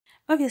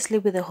Obviously,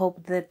 with the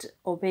hope that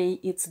Obey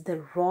eats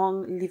the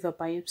wrong liver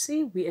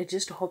biopsy, we are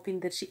just hoping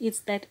that she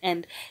eats that.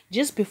 And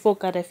just before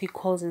Gaddafi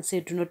calls and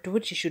says, "Do not do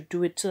it," she should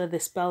do it so that the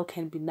spell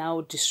can be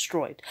now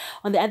destroyed.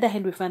 On the other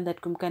hand, we find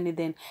that Kumkani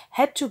then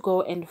had to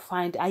go and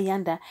find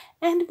Ayanda,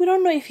 and we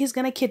don't know if he's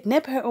gonna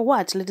kidnap her or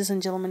what. Ladies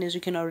and gentlemen, as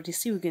you can already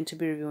see, we're going to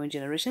be reviewing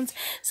Generations.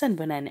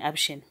 Sanbonani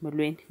Abshen,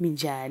 Mulwen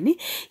Minjani,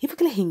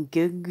 Ifukla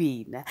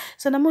Hingagwina.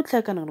 So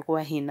Namutla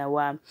Kanonwa Hina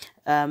wa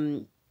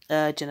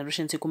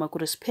Generation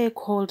Sikumakura's pair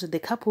called the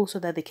couple so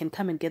that they can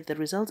come and get the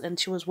results, and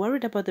she was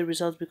worried about the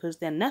results because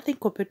they're nothing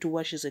compared to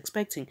what she's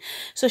expecting.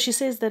 So she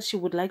says that she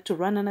would like to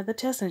run another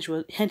test,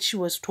 and she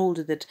was told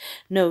that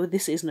no,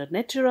 this is not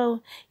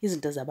natural,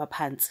 isn't as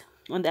pants.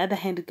 On the other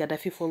hand,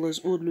 Gaddafi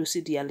follows old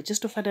Lucy Diallo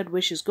just to find out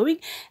where she's going,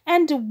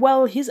 and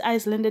well, his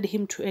eyes landed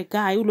him to a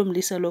guy, Ulum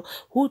Lisalo,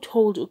 who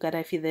told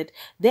Gaddafi that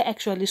they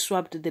actually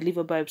swapped the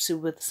liver biopsy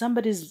with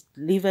somebody's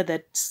liver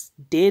that's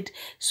dead.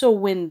 So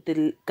when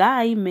the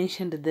guy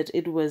mentioned that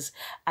it was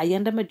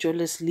Ayanda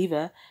Majola's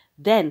liver,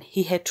 then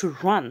he had to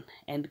run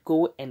and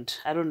go, and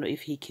I don't know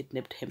if he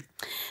kidnapped him.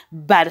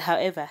 But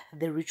however,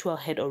 the ritual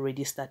had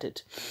already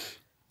started.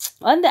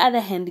 On the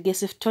other hand,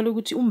 guess if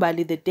Toluguti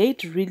Umbali, the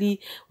date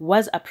really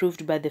was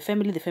approved by the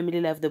family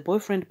loved the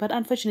boyfriend, but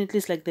unfortunately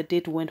it's like the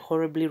date went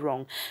horribly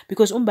wrong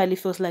because Umbali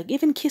feels like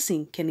even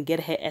kissing can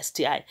get her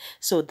STI.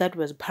 So that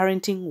was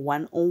parenting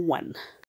 101.